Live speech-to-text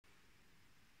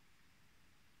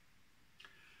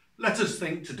Let us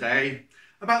think today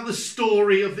about the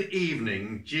story of the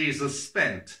evening Jesus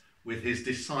spent with his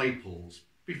disciples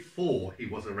before he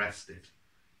was arrested.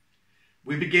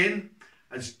 We begin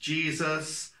as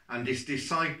Jesus and his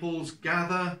disciples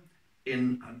gather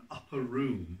in an upper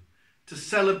room to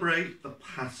celebrate the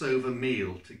Passover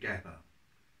meal together.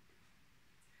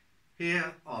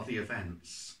 Here are the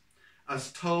events,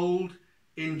 as told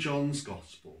in John's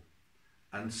Gospel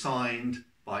and signed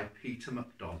by Peter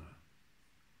McDonough.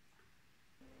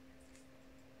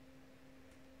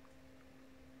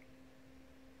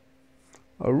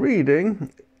 Our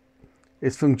reading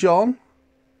is from John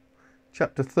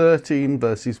chapter 13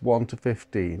 verses 1 to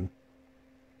 15.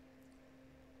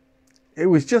 It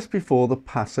was just before the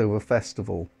Passover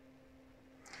festival.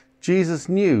 Jesus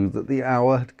knew that the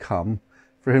hour had come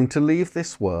for him to leave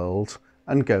this world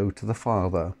and go to the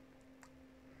Father.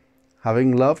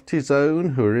 Having loved his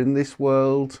own who are in this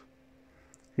world,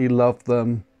 he loved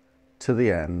them to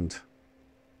the end.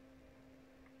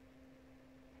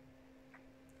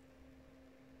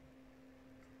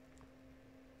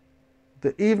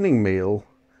 The evening meal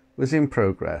was in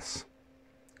progress,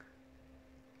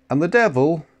 and the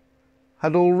devil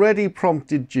had already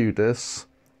prompted Judas,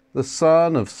 the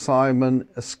son of Simon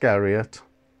Iscariot,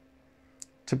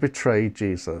 to betray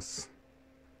Jesus.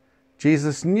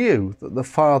 Jesus knew that the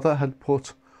Father had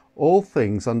put all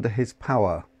things under his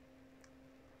power,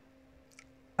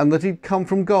 and that he'd come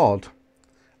from God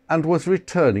and was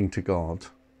returning to God.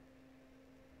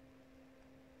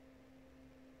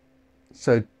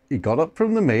 So he got up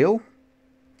from the meal,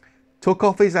 took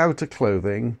off his outer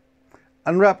clothing,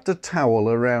 and wrapped a towel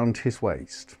around his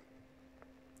waist.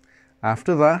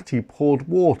 After that, he poured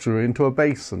water into a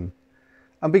basin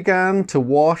and began to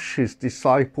wash his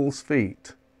disciples'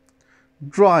 feet,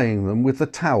 drying them with the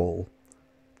towel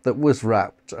that was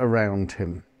wrapped around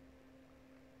him.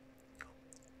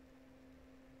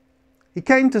 He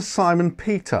came to Simon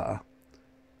Peter,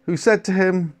 who said to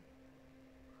him,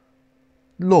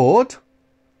 "Lord,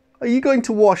 are you going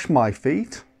to wash my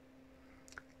feet?"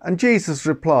 And Jesus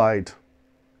replied,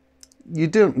 "You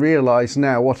don't realize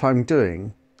now what I'm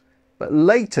doing, but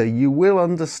later you will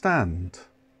understand."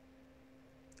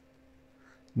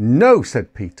 "No,"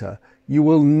 said Peter, "you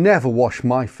will never wash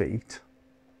my feet."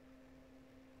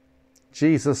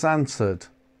 Jesus answered,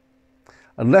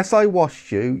 "Unless I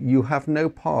wash you, you have no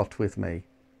part with me."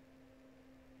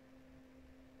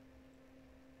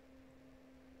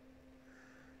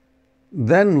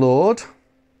 "Then, Lord,"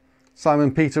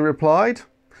 Simon Peter replied,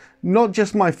 "not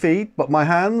just my feet, but my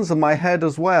hands and my head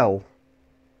as well."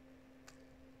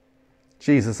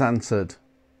 Jesus answered,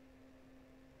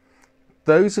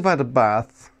 "Those who've had a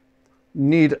bath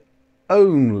need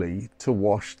only to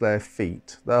wash their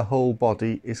feet. Their whole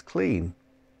body is clean.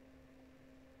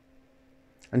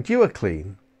 And you are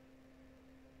clean,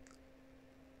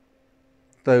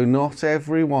 though not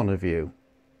every one of you."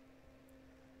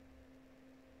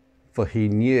 For he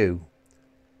knew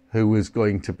who was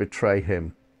going to betray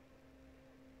him.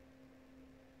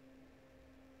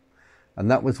 And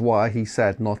that was why he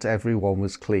said not everyone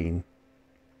was clean.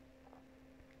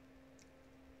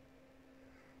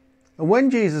 And when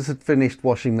Jesus had finished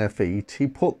washing their feet, he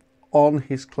put on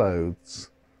his clothes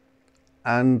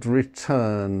and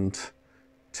returned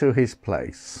to his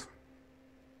place.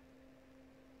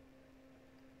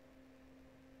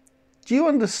 "Do you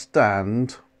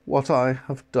understand what I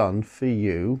have done for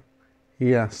you?"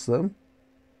 he asked them.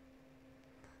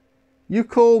 "You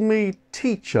call me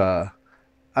teacher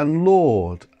and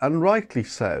Lord, and rightly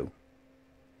so,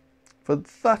 for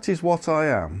that is what I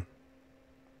am.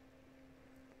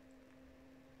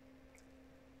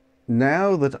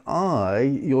 Now that I,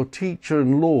 your teacher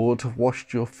and Lord, have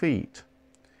washed your feet,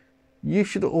 you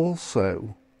should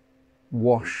also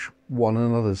wash one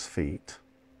another's feet.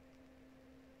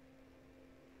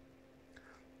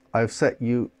 I have set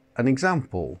you an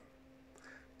example,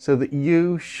 so that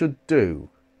you should do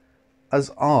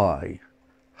as I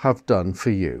have done for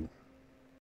you."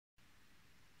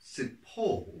 St.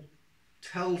 Paul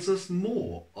tells us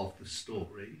more of the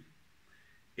story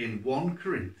in 1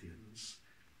 Corinthians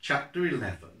chapter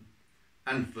 11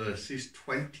 and verses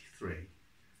 23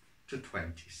 to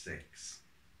 26.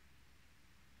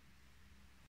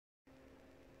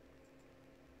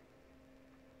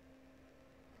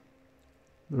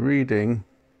 The reading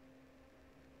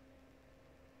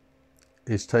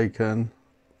is taken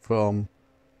from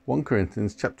 1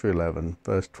 Corinthians chapter 11,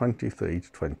 verse 23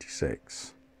 to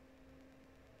 26.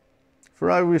 "For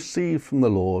I received from the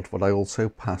Lord what I also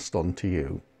passed on to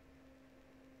you.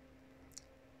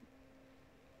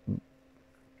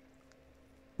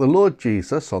 The Lord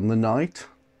Jesus, on the night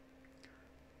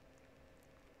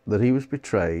that he was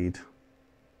betrayed,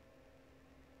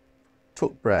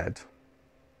 took bread,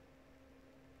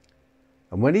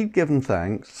 and when he'd given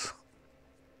thanks,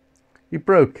 he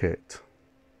broke it,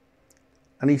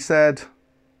 and he said,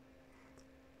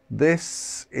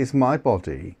 "This is my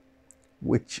body,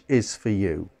 which is for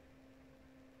you.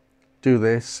 Do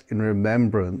this in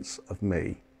remembrance of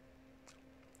me."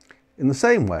 In the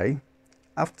same way,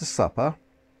 after supper,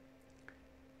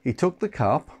 he took the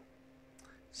cup,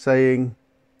 saying,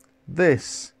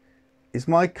 "This is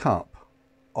my cup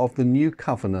of the new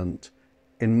covenant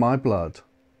in my blood.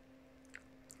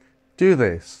 Do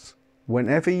this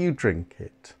whenever you drink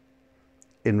it,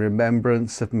 in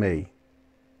remembrance of me.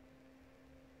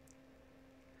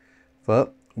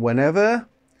 For whenever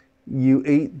you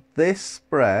eat this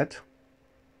bread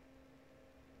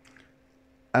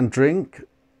and drink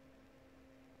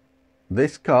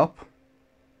this cup,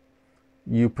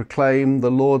 you proclaim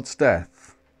the Lord's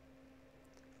death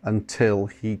until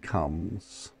he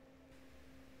comes."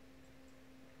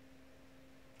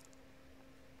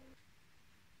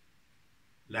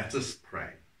 Let us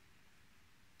pray.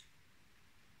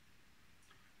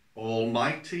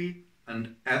 Almighty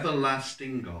and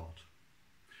everlasting God,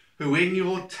 who in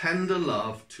your tender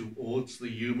love towards the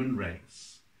human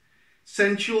race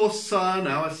sent your Son,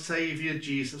 our Saviour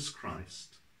Jesus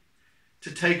Christ,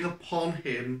 to take upon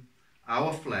him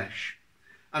our flesh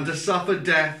and to suffer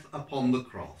death upon the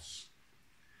cross,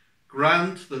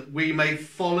 grant that we may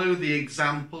follow the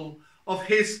example of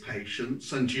his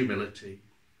patience and humility,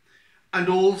 and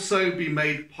also be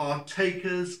made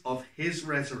partakers of his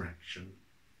resurrection,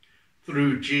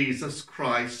 through Jesus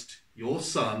Christ, your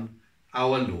Son,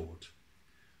 our Lord,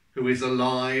 who is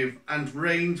alive and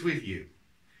reigns with you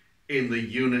in the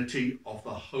unity of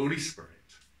the Holy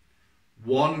Spirit,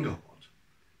 one God,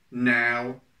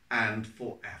 now and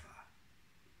forever.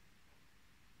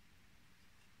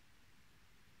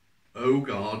 O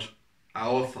God,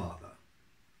 our Father,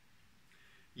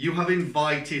 you have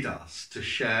invited us to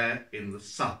share in the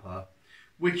supper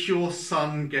which your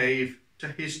Son gave to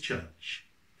his church,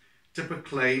 to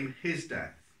proclaim his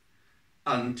death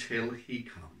until he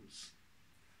comes.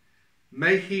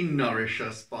 May he nourish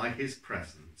us by his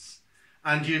presence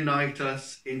and unite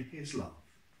us in his love,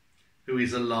 who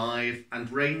is alive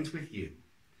and reigns with you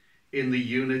in the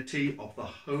unity of the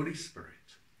Holy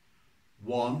Spirit,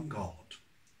 one God,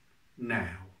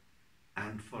 now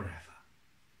and forever.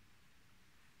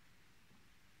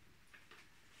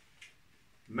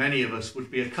 Many of us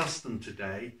would be accustomed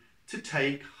today to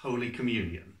take Holy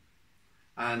Communion,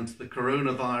 and the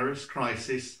coronavirus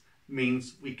crisis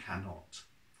means we cannot.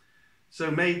 So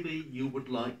maybe you would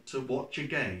like to watch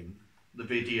again the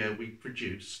video we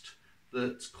produced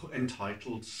that's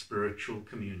entitled Spiritual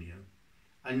Communion,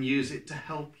 and use it to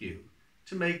help you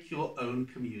to make your own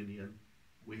communion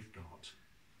with God.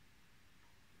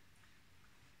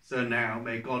 So now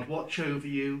may God watch over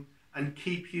you and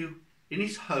keep you in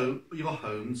his home, your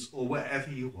homes, or wherever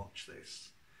you watch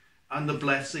this. And the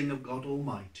blessing of God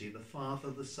Almighty, the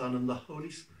Father, the Son, and the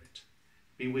Holy Spirit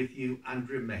be with you and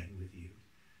remain with you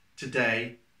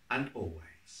today and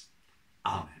always.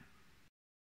 Amen.